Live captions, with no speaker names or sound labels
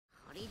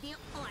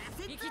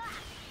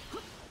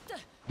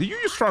Did you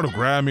just try to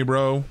grab me,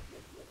 bro?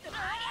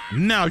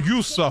 Now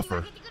you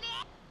suffer.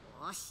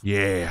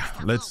 Yeah,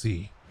 let's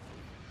see.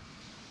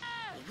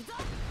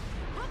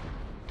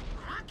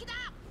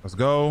 Let's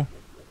go.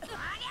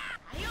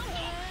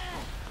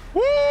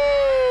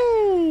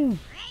 Woo!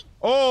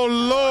 Oh,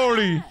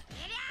 lordy.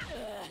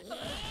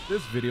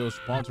 This video is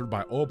sponsored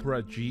by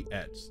Opera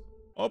GX.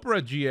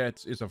 Opera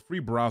GX is a free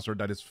browser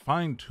that is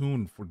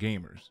fine-tuned for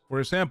gamers. For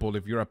example,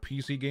 if you're a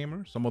PC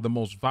gamer, some of the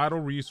most vital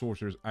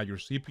resources are your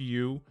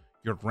CPU,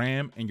 your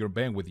RAM, and your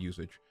bandwidth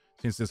usage,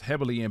 since this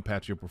heavily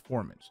impacts your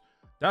performance.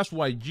 That's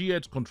why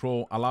GX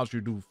Control allows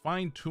you to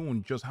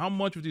fine-tune just how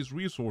much of these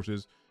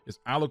resources is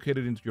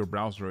allocated into your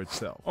browser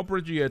itself.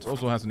 Opera GX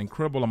also has an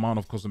incredible amount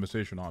of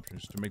customization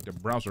options to make the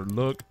browser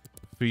look,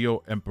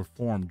 feel, and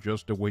perform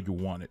just the way you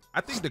want it.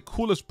 I think the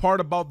coolest part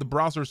about the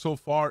browser so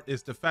far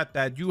is the fact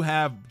that you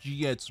have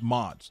GX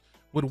mods.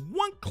 With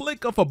one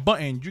click of a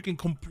button, you can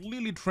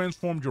completely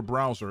transform your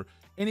browser,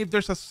 and if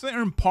there's a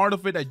certain part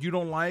of it that you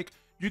don't like,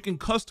 you can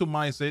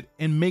customize it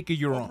and make it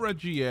your own. Opera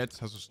GX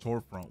has a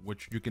storefront,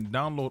 which you can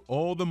download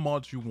all the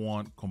mods you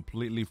want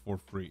completely for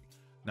free.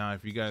 Now,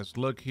 if you guys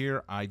look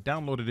here, I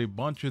downloaded a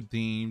bunch of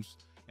themes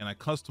and I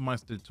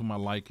customized it to my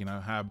liking. I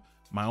have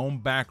my own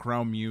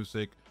background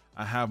music.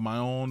 I have my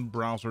own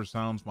browser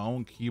sounds, my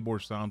own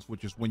keyboard sounds,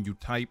 which is when you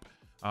type,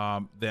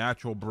 the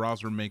actual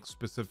browser makes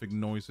specific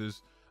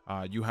noises.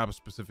 You have a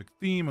specific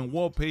theme and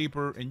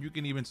wallpaper, and you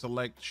can even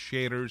select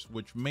shaders,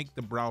 which make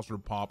the browser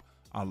pop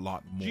a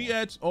lot more.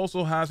 GX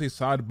also has a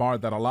sidebar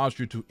that allows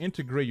you to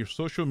integrate your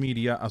social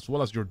media as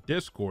well as your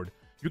Discord.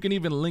 You can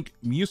even link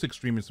music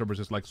streaming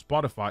services like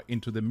Spotify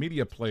into the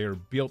media player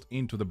built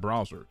into the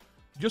browser,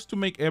 just to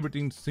make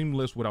everything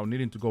seamless without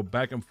needing to go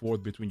back and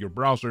forth between your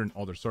browser and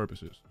other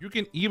services. You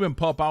can even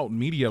pop out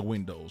media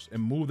windows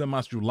and move them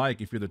as you like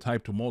if you're the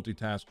type to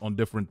multitask on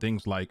different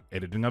things like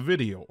editing a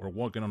video or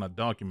working on a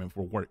document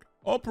for work.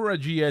 Opera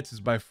GX is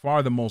by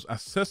far the most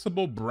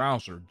accessible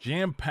browser,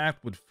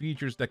 jam-packed with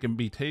features that can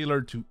be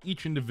tailored to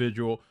each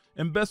individual,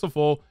 and best of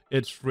all,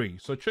 it's free.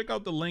 So check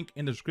out the link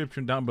in the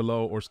description down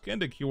below or scan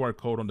the QR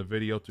code on the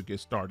video to get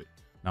started.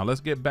 Now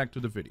let's get back to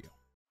the video.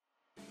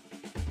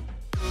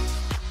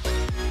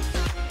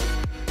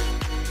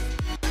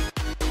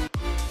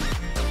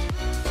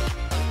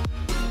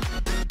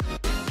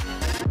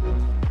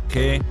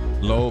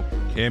 Hello,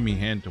 mi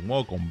gente, and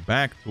welcome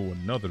back to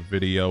another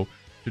video.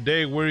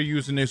 Today we're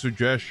using a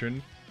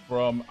suggestion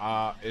from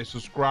a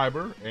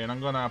subscriber, and I'm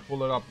gonna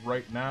pull it up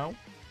right now.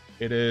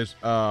 It is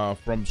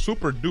from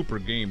Super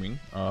Duper Gaming.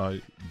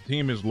 The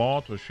team is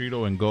Law,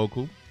 Toshido, and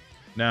Goku.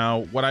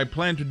 Now, what I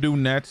plan to do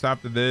next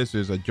after this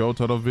is a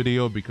Jotaro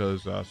video,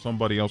 because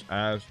somebody else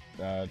asked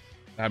that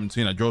I haven't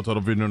seen a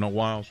Jotaro video in a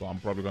while, so I'm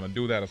probably gonna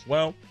do that as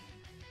well.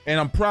 And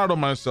I'm proud of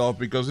myself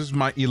because this is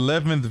my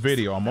 11th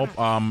video.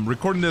 I'm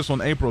recording this on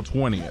April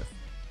 20th.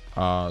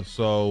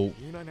 So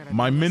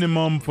my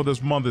minimum for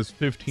this month is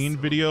 15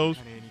 videos.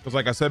 Because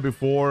like I said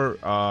before,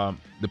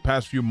 the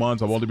past few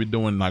months, I've only been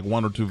doing like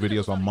 1 or 2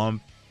 videos a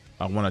month.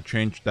 I want to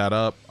change that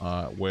up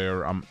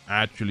where I'm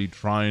actually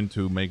trying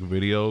to make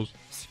videos.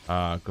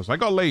 Because I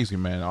got lazy,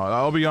 man.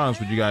 I'll be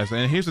honest with you guys.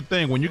 And here's the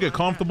thing. When you get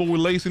comfortable with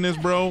laziness,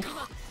 bro,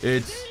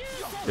 it's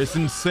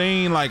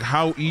insane like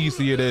how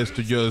easy it is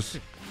to just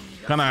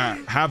kind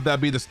of have that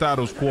be the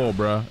status quo,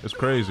 bro. It's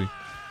crazy.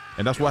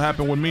 And that's what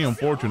happened with me,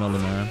 unfortunately,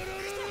 man.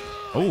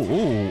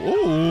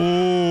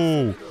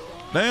 Oh,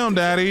 damn,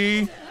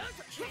 daddy.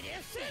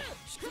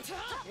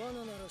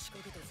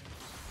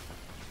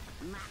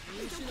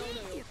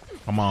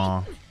 Come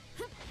on,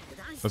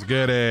 let's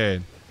get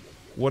it.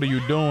 What are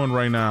you doing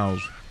right now?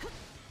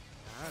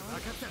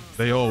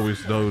 They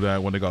always do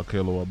that when they got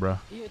Killua, bro.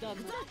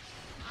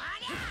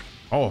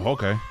 Oh,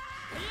 okay.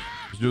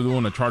 He's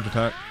doing a charge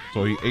attack,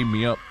 so he ate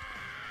me up.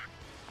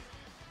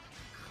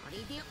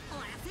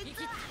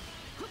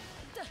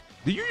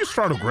 Did you just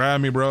try to grab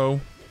me,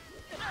 bro?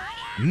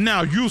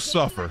 Now you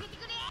suffer.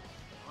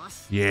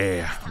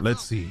 Yeah,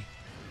 let's see.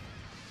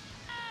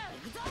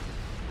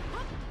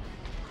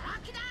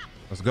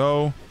 Let's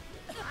go.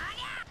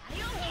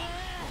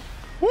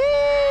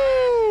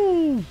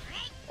 Woo!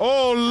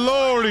 Oh,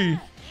 lordy.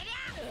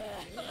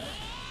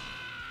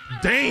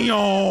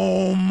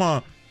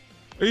 Damn.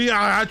 Yeah,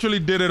 I actually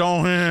did it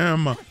on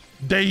him.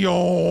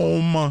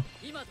 Damn.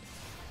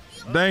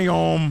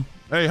 Damn.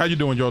 Hey, how you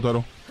doing,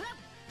 Jotaro?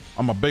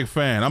 I'm a big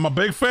fan. I'm a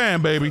big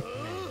fan, baby.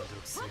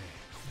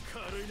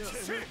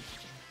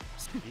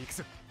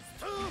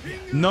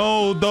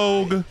 No,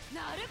 dog.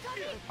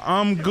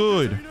 I'm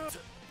good.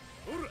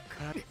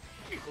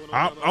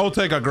 I'll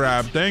take a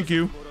grab. Thank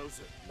you.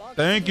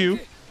 Thank you.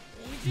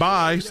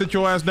 Bye. Sit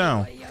your ass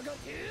down.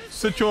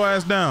 Sit your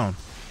ass down.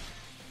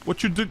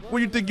 What you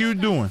think you're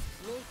doing?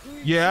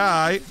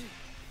 Yeah,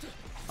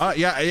 alright.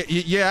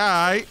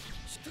 Yeah, alright.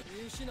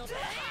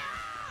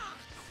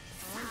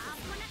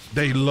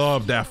 They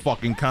love that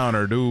fucking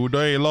counter, dude.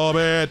 They love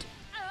it.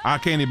 I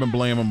can't even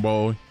blame them,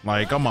 bro.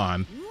 Like, come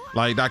on.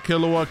 Like that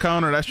Killua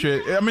counter, that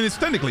shit. I mean, it's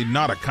technically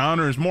not a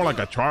counter. It's more like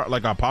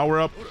a power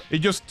up. It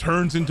just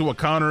turns into a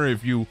counter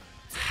if you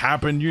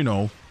happened, you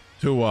know,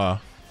 to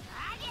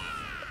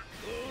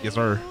yes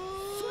sir.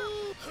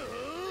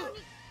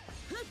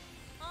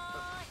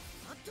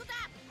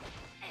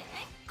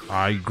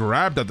 I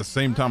grabbed at the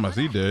same time as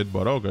he did,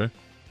 but okay.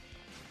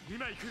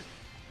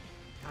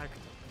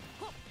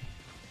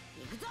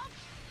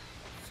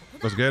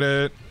 Let's get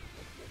it.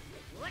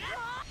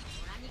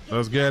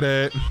 Let's get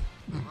it.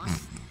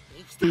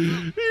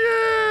 Yeah.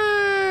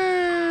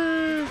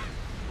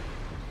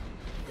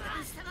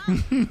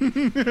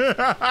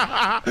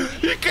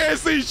 You can't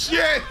see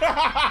shit.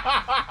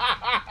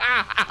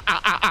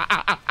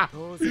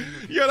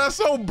 Yeah, that's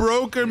so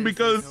broken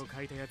because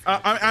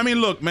I mean,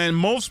 look, man,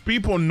 most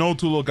people know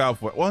to look out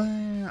for. Well,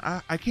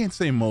 I can't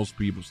say most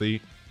people. See,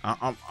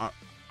 I'm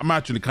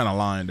actually kind of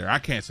lying there. I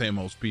can't say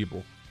most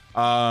people.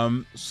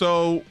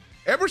 So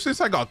ever since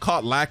I got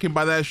caught lacking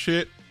by that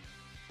shit,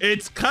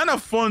 it's kind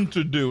of fun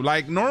to do.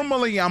 Like,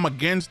 normally I'm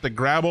against the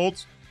grab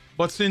ults,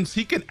 but since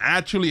he can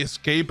actually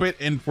escape it,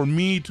 and for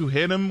me to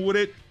hit him with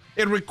it,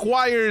 it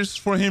requires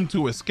for him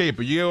to escape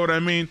it. You know what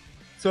I mean?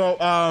 So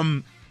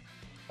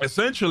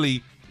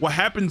essentially what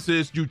happens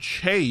is you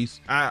chase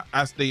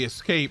as they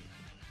escape,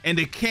 and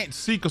they can't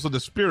see because of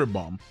the spirit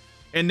bomb.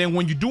 And then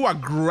when you do a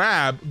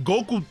grab,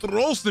 Goku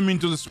throws them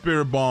into the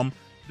spirit bomb.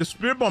 The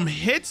spirit bomb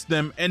hits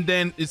them, and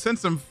then it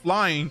sends them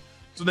flying.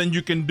 So then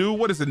you can do,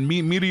 what is it,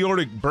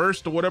 meteoric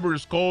burst or whatever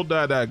it's called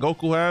that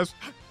Goku has.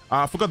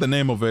 I forgot the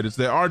name of it. It's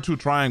the R2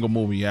 triangle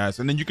move he has.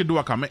 And then you can do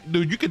a command.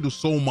 Dude, you can do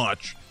so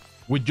much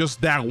with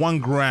just that one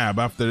grab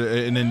after,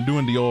 and then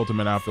doing the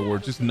ultimate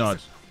afterwards. It's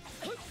nuts.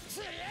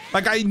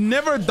 Like, I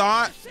never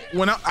thought,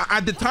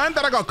 at the time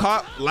that I got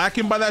caught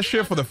lacking by that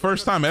shit for the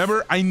first time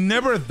ever, I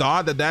never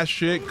thought that that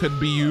shit could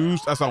be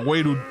used as a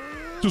way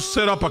to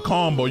set up a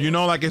combo, you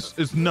know? Like,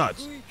 it's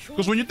nuts.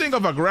 Because when you think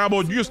of a grab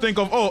ult, you just think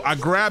of, oh, a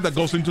grab that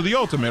goes into the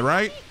ultimate,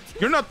 right?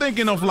 You're not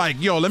thinking of like,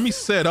 yo, let me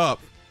set up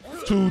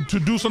to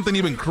do something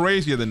even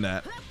crazier than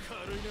that.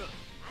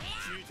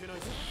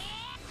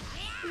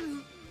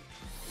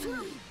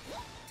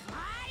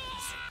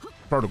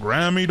 Try to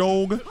grab me,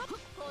 dog.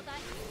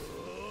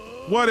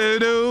 What it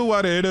do?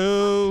 What it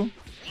do?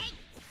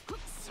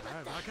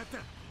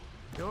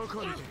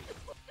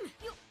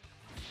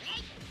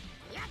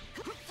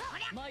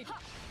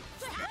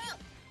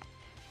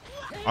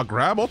 A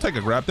grab? I'll take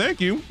a grab. Thank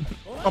you.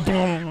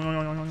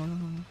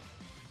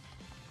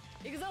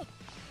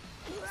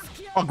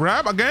 A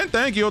grab again?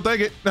 Thank you. I'll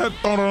take it.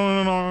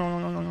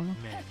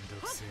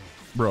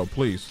 Bro,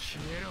 please.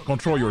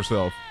 Control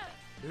yourself.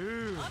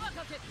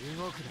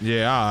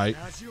 Yeah, all right.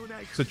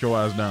 Sit your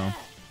ass down.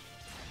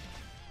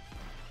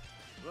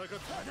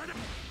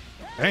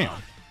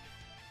 Damn.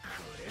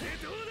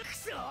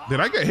 Did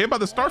I get hit by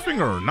the star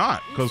finger or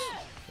not? Because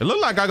it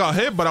looked like I got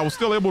hit, but I was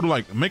still able to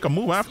like make a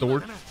move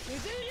afterward.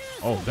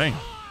 Oh, dang.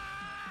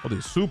 Oh,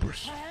 these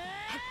supers.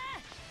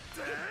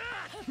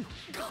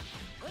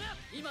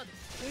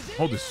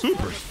 Oh, the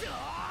supers.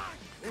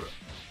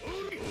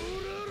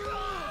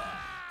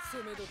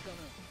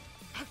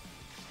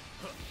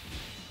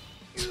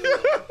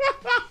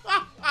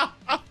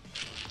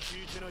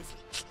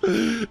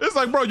 It's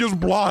like, bro, just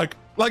block.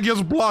 Like,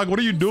 just block. What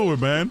are you doing,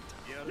 man?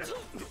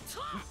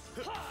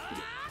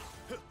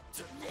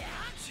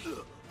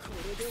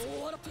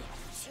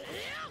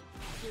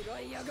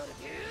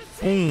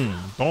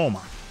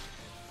 Toma.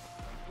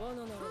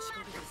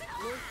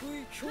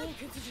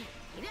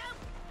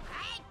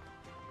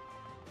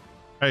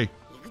 Hey,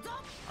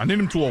 I need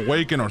him to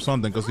awaken or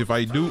something, because if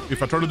I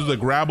try to do the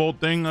grab ult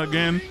thing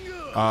again,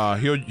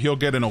 he'll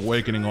get an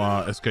awakening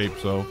escape.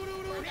 So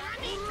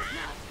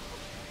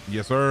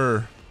yes,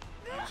 sir.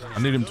 I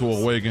need him to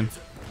awaken.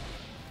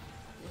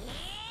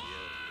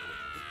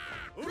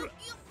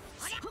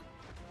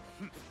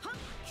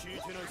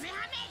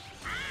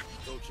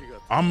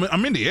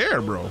 I'm in the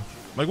air, bro.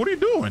 Like, what are you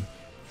doing?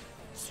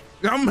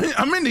 I'm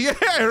in the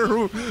air.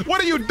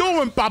 What are you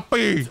doing,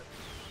 papi?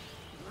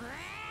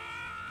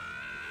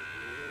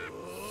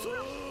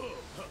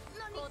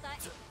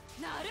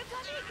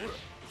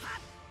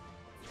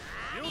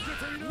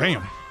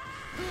 Damn.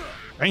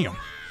 Damn.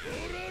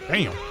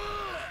 Damn.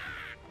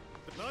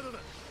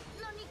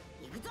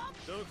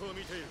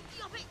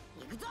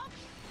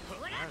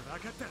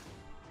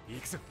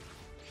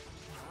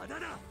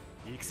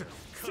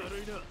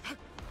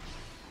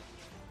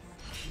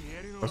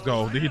 Let's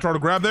go. Did he try to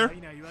grab there?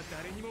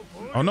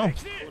 Oh no.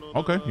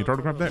 Okay, he tried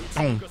to grab that.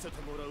 Boom.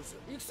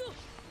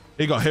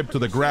 He got hit to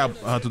the grab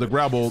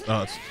ult.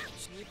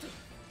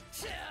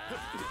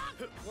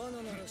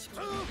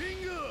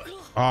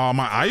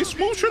 My ice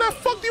move should have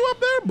fucked you up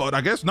there, but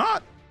I guess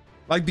not.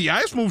 Like, the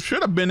ice move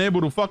should have been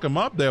able to fuck him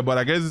up there, but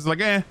I guess it's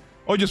like,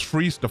 or just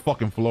freeze the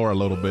fucking floor a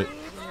little bit.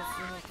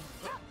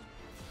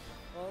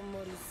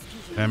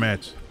 Damn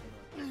it.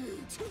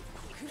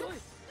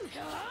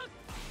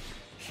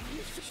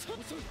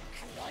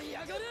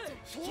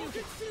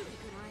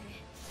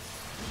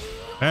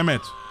 Damn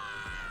it.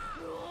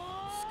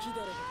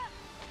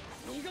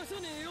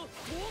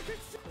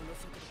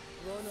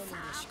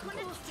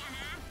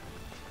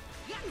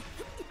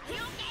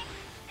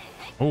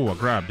 Oh, a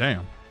grab,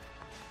 damn.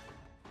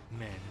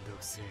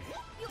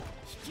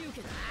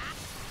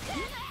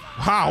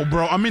 How,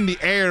 bro? I'm in the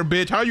air,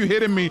 bitch. How you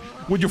hitting me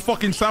with your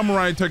fucking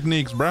samurai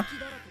techniques, bruh?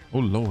 Oh,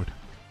 Lord.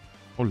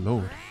 Oh,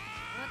 Lord.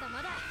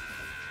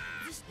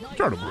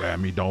 Try to grab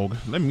me, dog.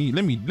 Let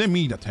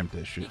me attempt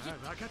this shit.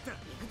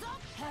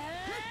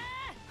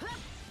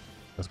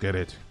 Let's get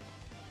it.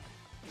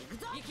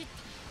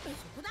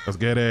 Let's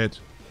get it.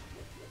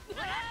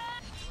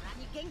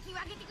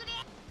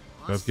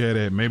 Let's get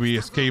it. Maybe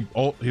escape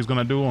ult he's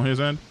gonna do on his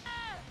end.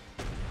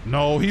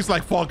 No, he's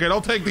like, fuck it.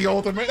 I'll take the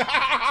ultimate.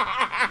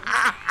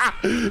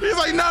 He's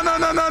like, no.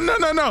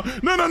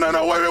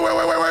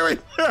 Wait.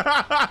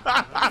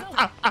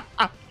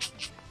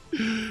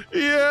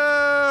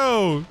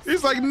 Yo,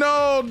 he's like,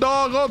 no,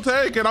 dog, I'll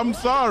take it. I'm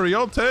sorry,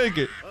 I'll take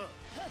it.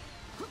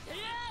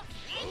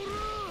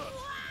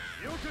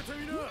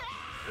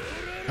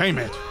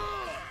 Payment.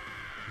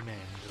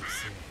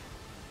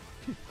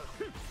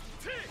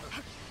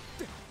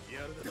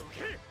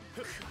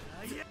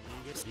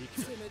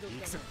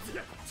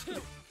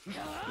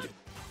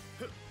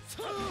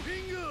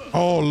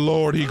 Oh,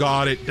 Lord, he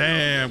got it.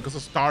 Damn, because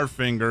of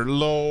Starfinger.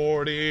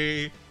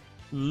 Lordy.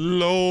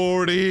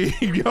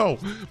 Yo,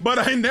 but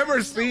I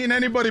never seen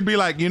anybody be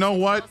like, you know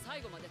what?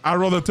 I'd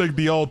rather take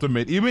the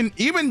ultimate.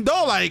 Even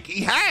though, like,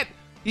 he had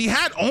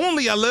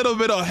only a little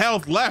bit of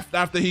health left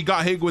after he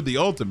got hit with the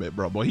ultimate,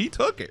 bro. But he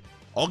took it.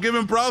 I'll give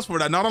him props for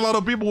that. Not a lot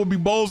of people would be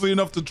ballsy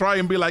enough to try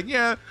and be like,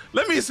 yeah,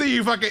 let me see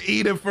if I can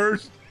eat it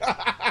first.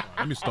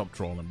 Let me stop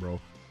trolling, bro.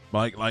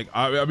 Like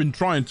I've been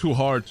trying too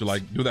hard to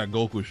like do that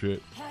Goku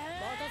shit.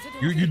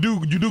 You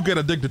do get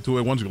addicted to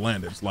it once you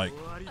land it. It's like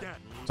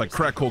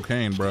crack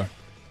cocaine, bro.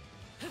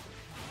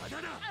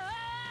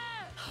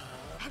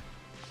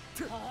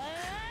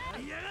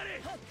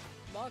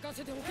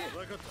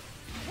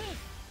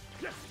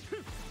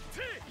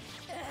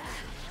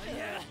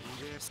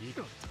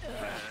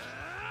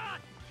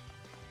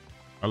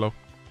 Hello.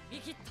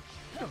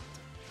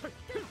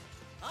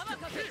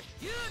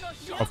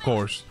 Of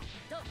course.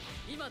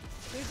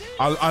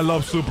 I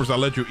love supers. I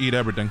let you eat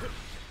everything.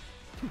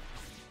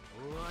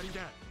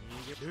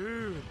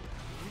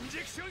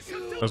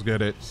 Let's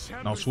get it.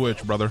 Now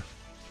switch, brother.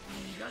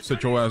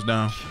 Sit your ass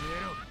down.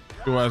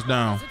 Your ass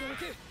down.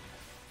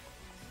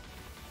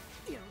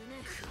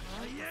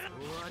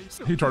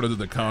 He tried to do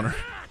the counter.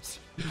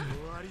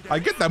 I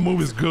get that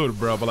move is good,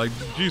 bro, but like,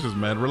 Jesus,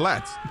 man,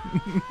 relax.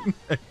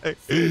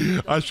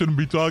 I shouldn't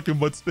be talking,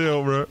 but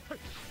still, bro.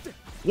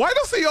 Why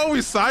does he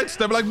always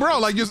sidestep? Like, bro,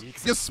 like,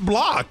 just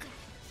block.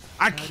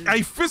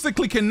 I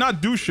physically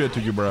cannot do shit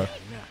to you, bro.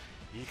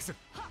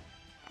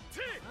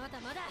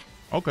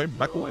 Okay,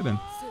 back away then.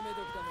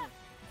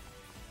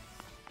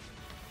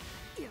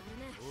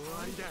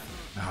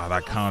 Ah,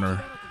 that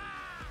counter.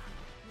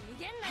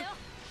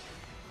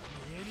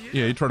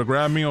 Yeah, you try to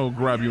grab me or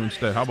grab you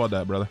instead. How about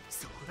that, brother?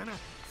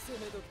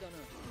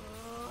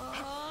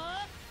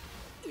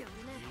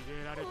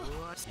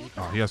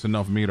 Oh, he has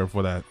enough meter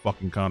for that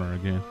fucking counter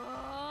again.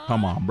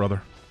 Come on,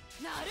 brother.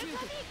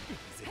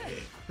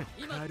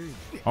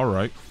 All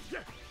right.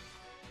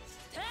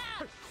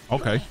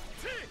 Okay.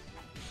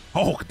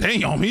 Oh,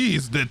 damn,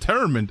 he's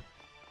determined.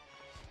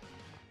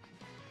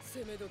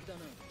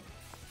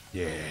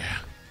 Yeah.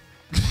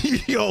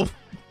 Yo.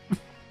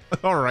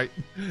 All right.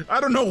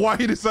 I don't know why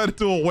he decided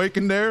to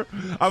awaken there.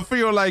 I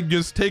feel like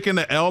just taking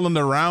the L in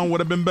the round would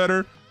have been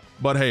better.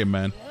 But hey,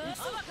 man.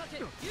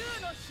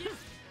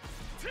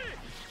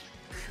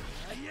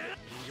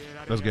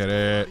 Let's get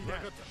it.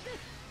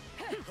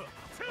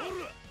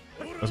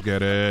 Let's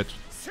get it.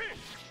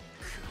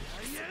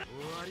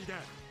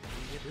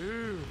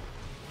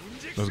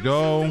 Let's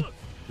go.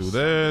 Do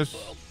this.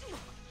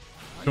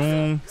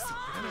 Boom.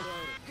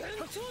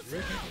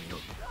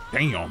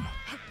 Damn.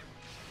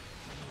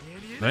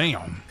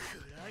 Damn.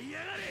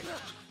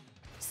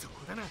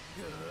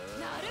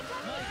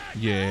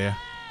 Yeah.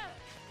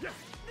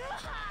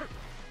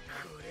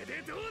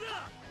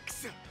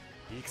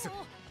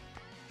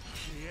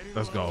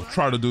 Let's go.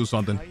 Try to do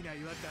something.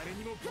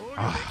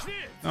 Ah.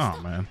 Oh,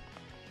 man.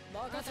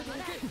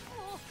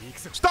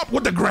 Stop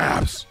with the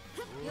grabs.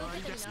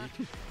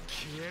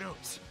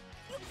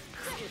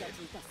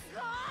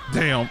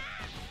 Damn.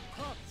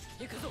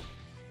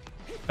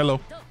 Hello.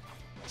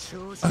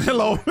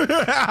 Hello.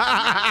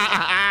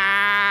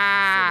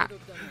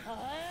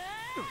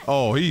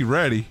 Oh, he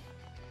ready.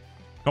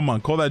 Come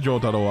on, call that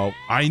Jotaro out.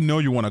 I know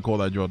you want to call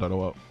that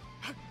Jotaro out.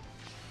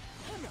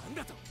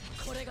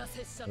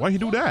 Why he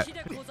do that?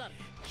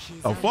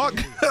 Oh, fuck.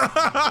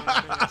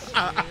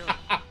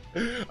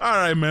 All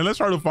right, man. Let's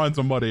try to find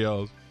somebody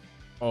else.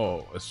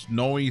 Oh, a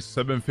snowy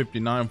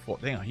 759.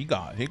 Damn, he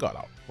got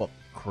a fuck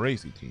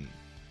crazy team.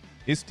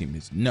 His team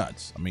is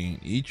nuts. I mean,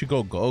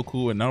 Ichigo,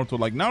 Goku, and Naruto.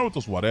 Like,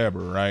 Naruto's whatever,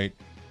 right?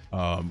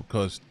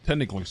 Because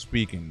technically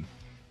speaking,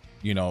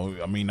 you know,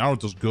 I mean,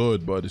 Naruto's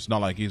good, but it's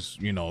not like he's,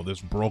 you know, this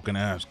broken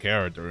ass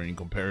character in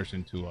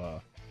comparison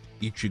to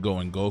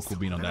Ichigo and Goku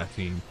being on that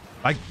team.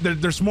 Like,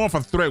 there's more of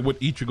a threat with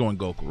Ichigo and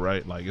Goku,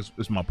 right? Like,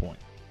 it's my point.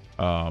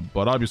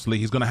 But obviously,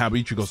 he's gonna have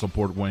Ichigo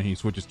support when he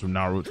switches to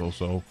Naruto,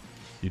 so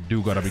you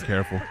do gotta be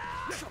careful.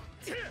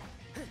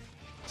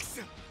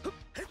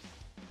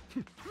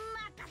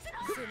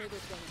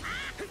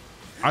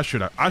 I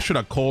should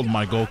have called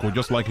my Goku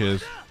just like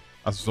his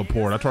as a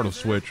support. I tried to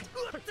switch.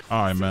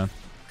 All right, man.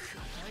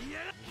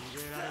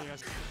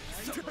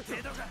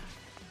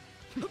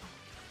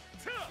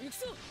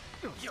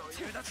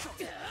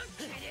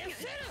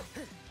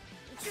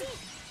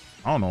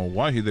 I don't know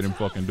why he didn't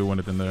fucking do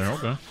anything there.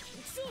 Okay.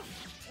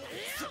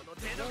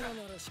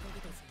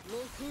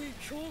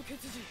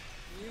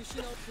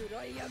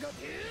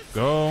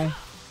 Go.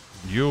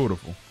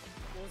 Beautiful.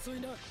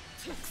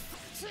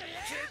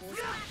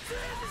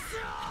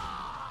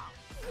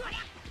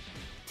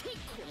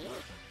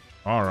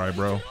 All right,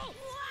 bro.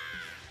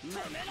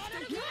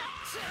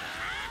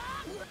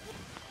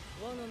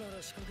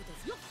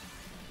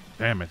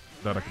 Damn it.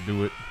 Thought I could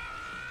do it.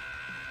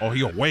 Oh,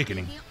 he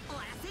awakening.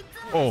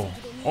 Oh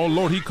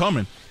Lord, he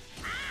coming.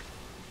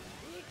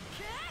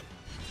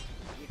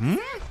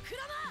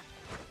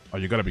 Oh,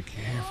 you gotta be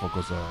careful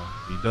because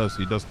he does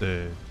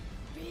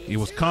he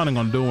was counting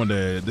on doing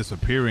the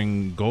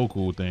disappearing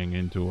Goku thing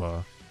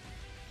into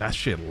that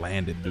shit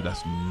landed, dude.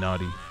 That's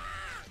nutty.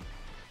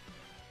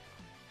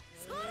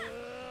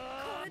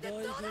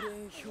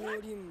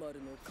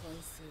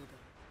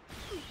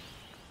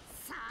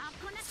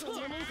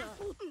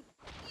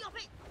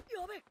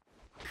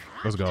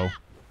 Let's go.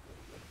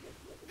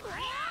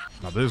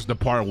 Now this is the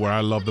part where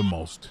I love the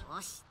most.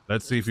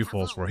 Let's see if he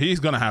falls for it. He's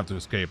gonna have to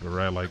escape it,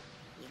 right? Like,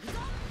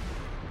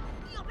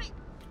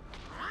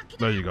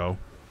 there you go.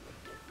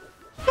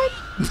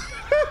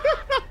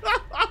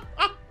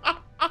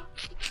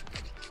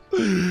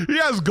 He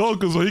has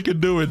Goku, so he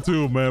can do it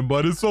too, man.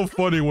 But it's so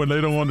funny when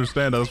they don't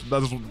understand. That's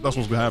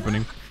what's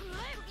happening.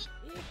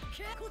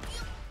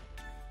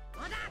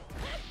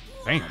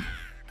 Damn.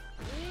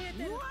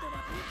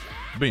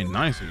 Being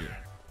nice here.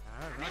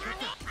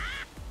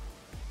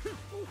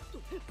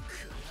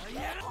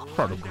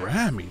 Try to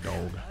grab me,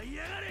 dog.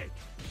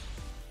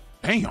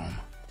 Damn.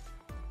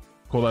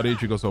 Call that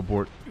Ichigo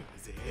support.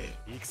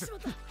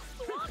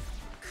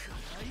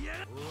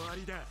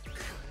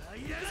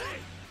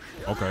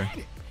 Okay.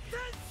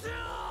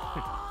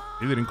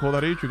 He didn't call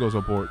that Ichigo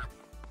support.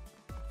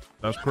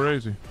 That's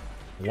crazy.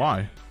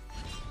 Why?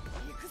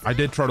 I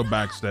did try to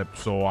backstep,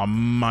 so I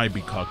might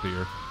be cucked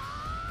here.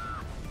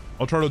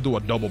 I'll try to do a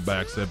double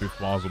backstep if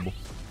possible.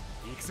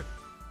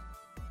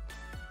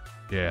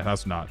 Yeah,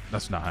 that's not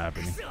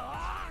happening.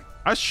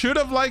 I should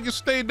have like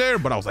stayed there,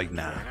 but I was like,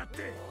 nah.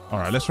 All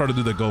right, let's try to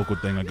do the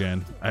Goku thing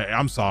again.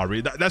 I'm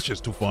sorry. That's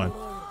just too fun.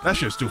 That's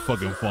just too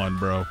fucking fun,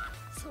 bro.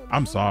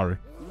 I'm sorry.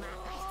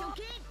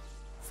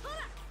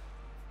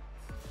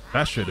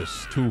 That shit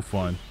is too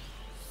fun.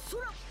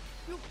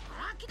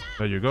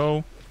 There you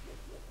go.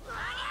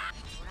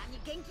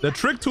 The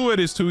trick to it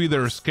is to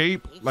either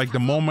escape, like the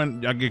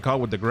moment I get caught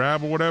with the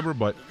grab or whatever,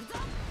 but...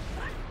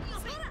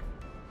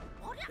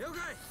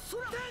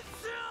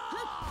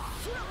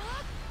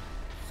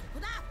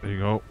 There you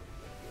go.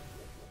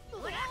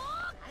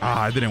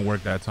 Ah, it didn't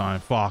work that time.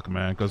 Fuck,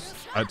 man, because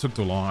I took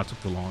too long.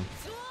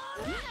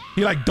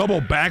 He like double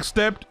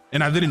backstepped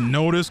and I didn't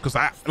notice because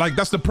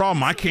that's the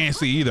problem. I can't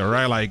see either,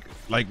 right?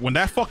 Like when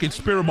that fucking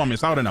spirit bomb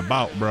is out and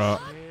about, bro.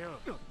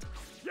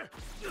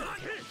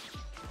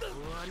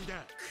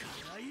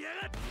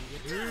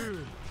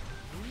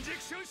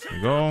 There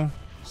you go.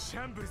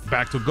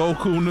 Back to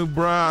Goku,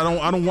 bro.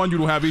 I don't want you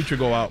to have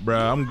Ichigo out, bro.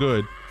 I'm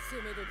good.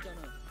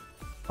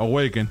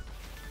 Awaken.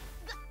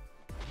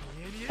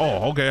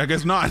 Oh, okay. I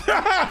guess not.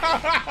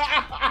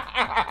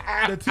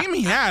 The team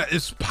he had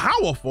is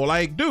powerful.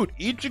 Like, dude,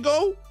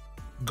 Ichigo,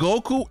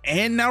 Goku,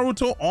 and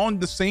Naruto on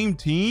the same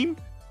team.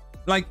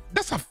 Like,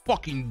 that's a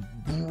fucking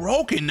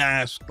broken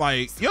ass.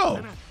 Like,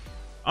 yo.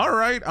 All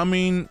right. I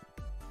mean,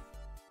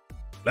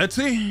 let's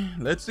see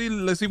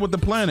what the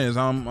plan is.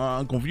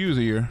 I'm confused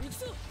here.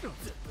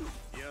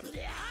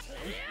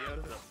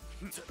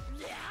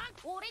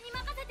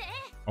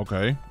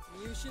 Okay.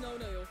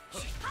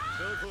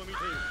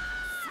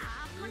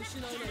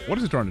 What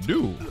is he trying to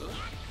do?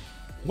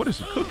 What is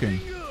he cooking?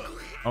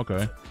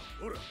 Okay.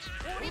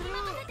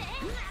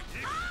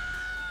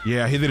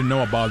 Yeah, he didn't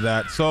know about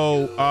that.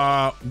 So,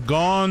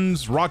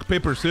 Gon's rock,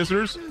 paper,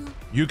 scissors,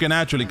 you can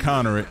actually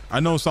counter it. I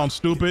know it sounds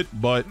stupid,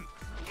 but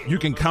you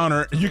can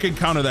counter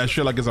that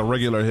shit like it's a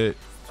regular hit.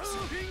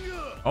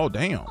 Oh,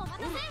 damn.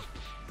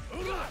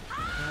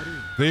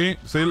 See,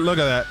 look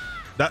at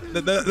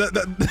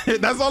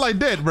that. That's all I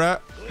did, bruh.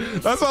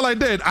 That's all I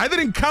did. I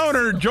didn't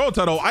counter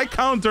Jotaro. I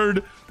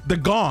countered the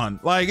Gon.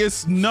 Like,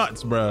 it's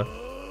nuts, bruh.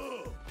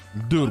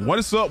 Dude, what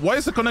is up? Why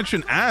is the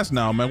connection ass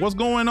now, man? What's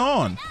going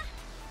on?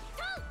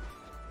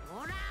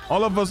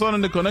 All of a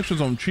sudden, the connection's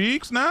on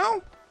cheeks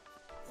now?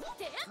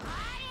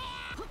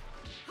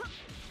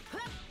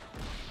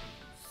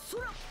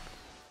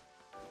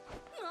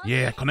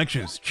 Yeah,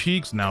 connection's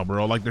cheeks now,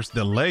 bro. Like, there's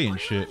delay and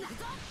shit.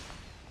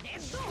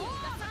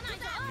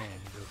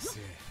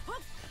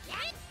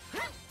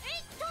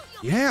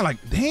 Yeah, like,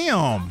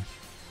 damn.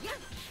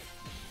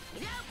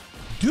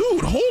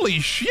 Dude, holy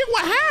shit,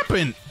 what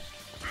happened?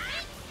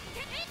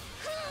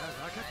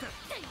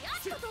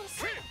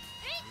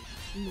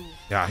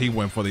 Yeah, he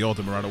went for the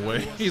ultimate right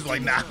away. He's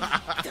like, nah.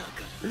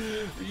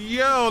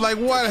 Yo, like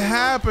what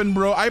happened,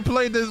 bro? I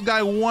played this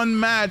guy one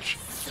match.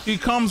 He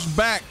comes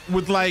back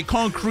with like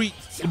concrete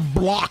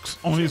blocks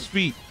on his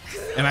feet.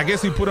 And I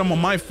guess he put them on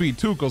my feet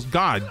too, because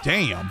god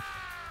damn.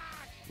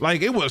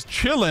 Like it was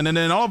chilling, and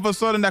then all of a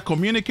sudden that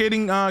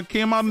communicating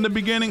came out in the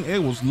beginning.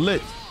 It was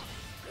lit.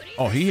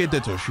 Oh, he hit the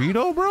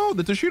Toshido, bro?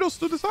 The Toshido's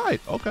to the side.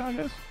 Okay, I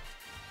guess.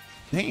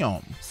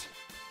 Damn.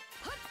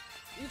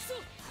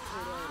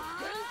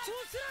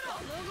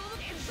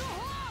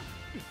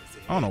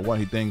 I don't know what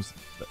he thinks.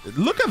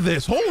 Look at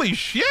this. Holy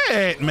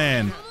shit,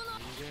 man.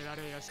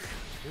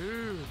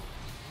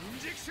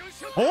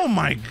 Oh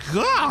my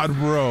god,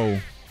 bro.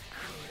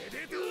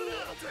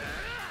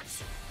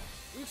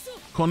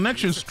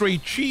 Connection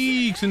straight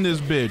cheeks in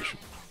this bitch.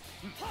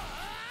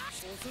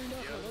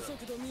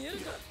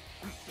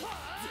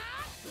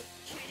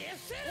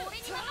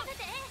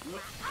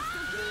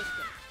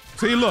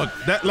 See, look,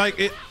 that like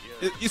it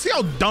you see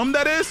how dumb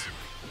that is?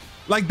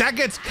 Like that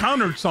gets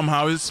countered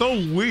somehow. It's so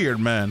weird,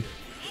 man.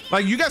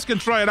 Like you guys can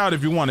try it out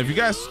if you want. If you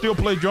guys still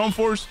play Jump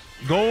Force,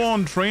 go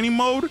on training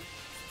mode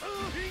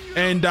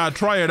and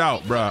try it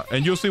out, bruh,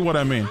 and you'll see what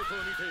I mean.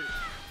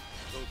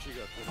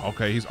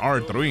 Okay, he's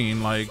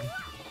R3ing like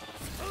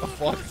the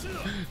fuck?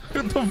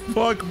 What the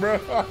fuck, bro?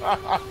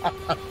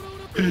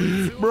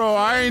 Bro,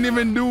 I ain't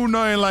even do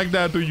nothing like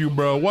that to you,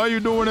 bro. Why you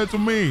doing it to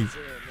me?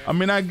 I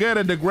mean, I get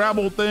it. The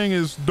grapple thing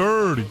is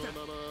dirty.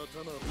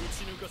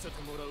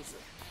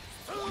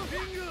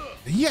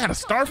 He had a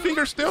star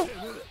finger still?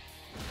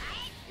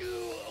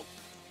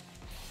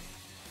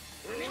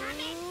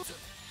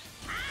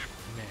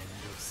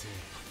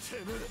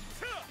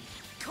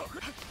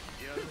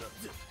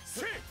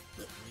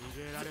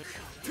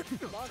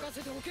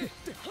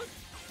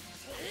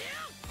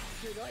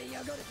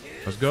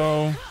 Let's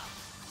go.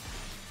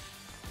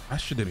 That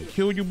shit didn't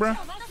kill you, bro.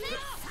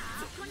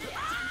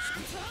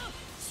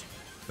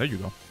 There you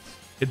go.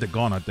 Hit the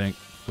gun, I think,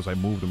 because I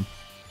moved him.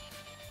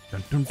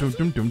 Let's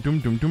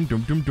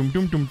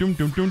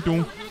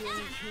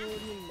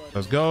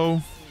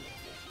go.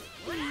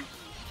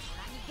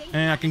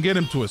 And I can get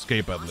him to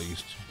escape at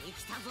least.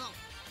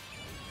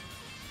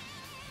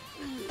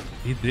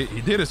 He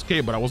did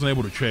escape, but I wasn't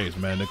able to chase,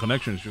 man. The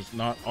connection is just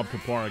not up to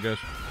par, I guess.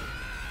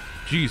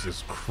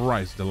 Jesus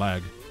Christ, the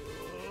lag.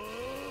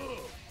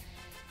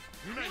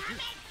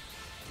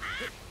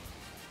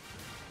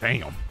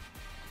 Damn.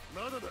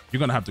 You're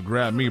gonna have to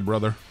grab me,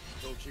 brother.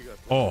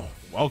 Oh,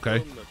 okay.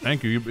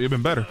 Thank you. You've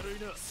been better.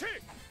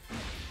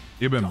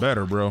 You've been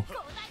better, bro.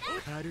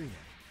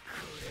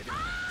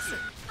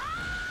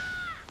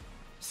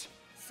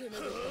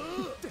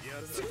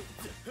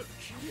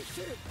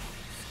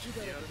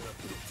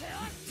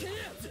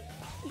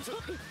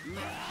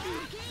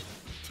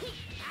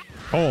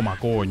 Oh my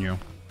coño.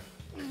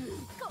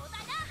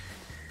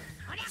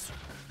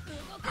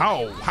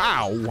 How?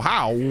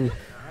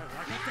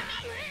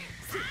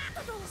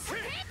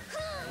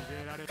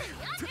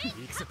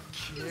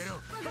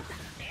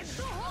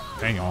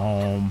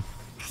 Damn.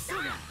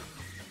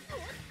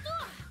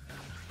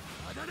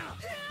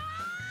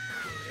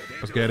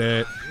 Let's get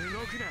it.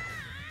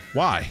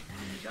 Why?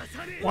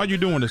 Why are you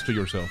doing this to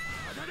yourself?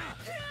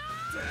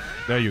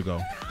 There you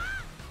go.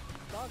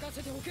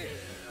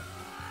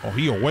 Oh,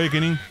 he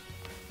awakening.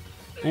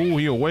 Ooh,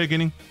 he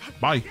awakening.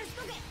 Bye.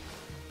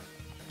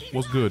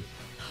 What's good?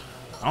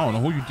 I don't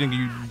know who you think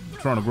you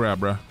trying to grab,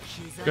 bruh.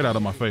 Get out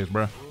of my face,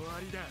 bruh.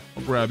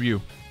 I'll grab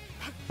you.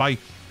 Bye.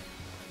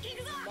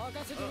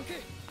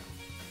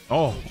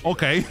 Oh,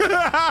 okay.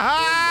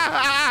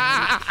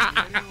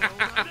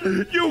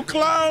 You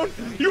clown!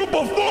 You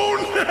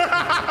buffoon!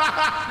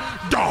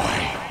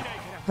 Die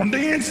from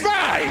the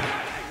inside!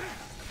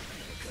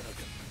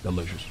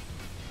 Delicious.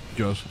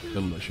 Just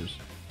delicious.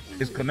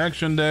 His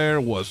connection there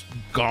was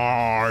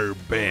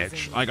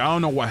garbage. Like, I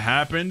don't know what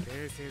happened.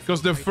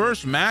 Because the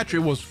first match, it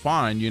was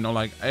fine. You know,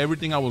 like,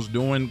 everything I was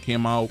doing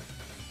came out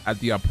at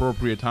the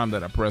appropriate time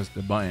that I pressed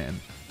the button.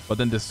 But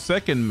then the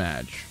second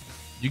match,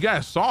 you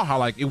guys saw how,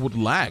 like, it would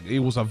lag. It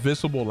was a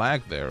visible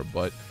lag there.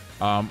 But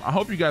I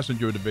hope you guys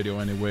enjoyed the video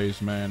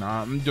anyways, man.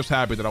 I'm just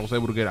happy that I was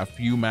able to get a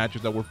few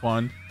matches that were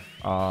fun.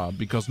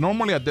 Because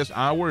normally at this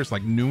hour, it's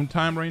like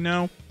noontime right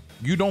now.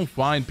 You don't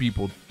find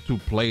people to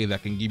play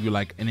that can give you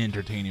like an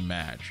entertaining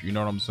match. You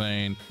know what I'm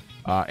saying?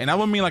 And I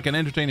don't mean like an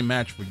entertaining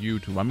match for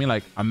YouTube. I mean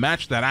like a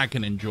match that I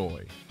can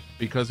enjoy.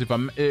 Because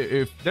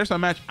if there's a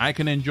match I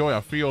can enjoy,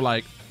 I feel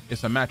like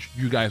it's a match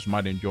you guys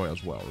might enjoy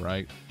as well,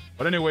 right?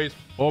 But anyways,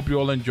 hope you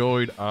all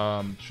enjoyed.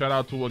 Shout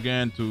out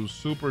again to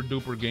Super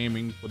Duper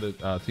Gaming for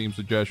the team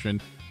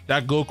suggestion.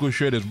 That Goku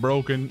shit is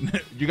broken.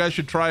 You guys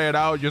should try it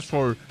out just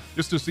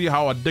to see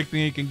how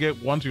addicting it can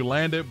get once you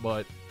land it.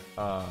 But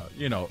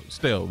you know,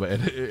 still,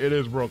 man, it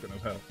is broken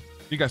as hell.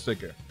 You guys take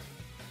care.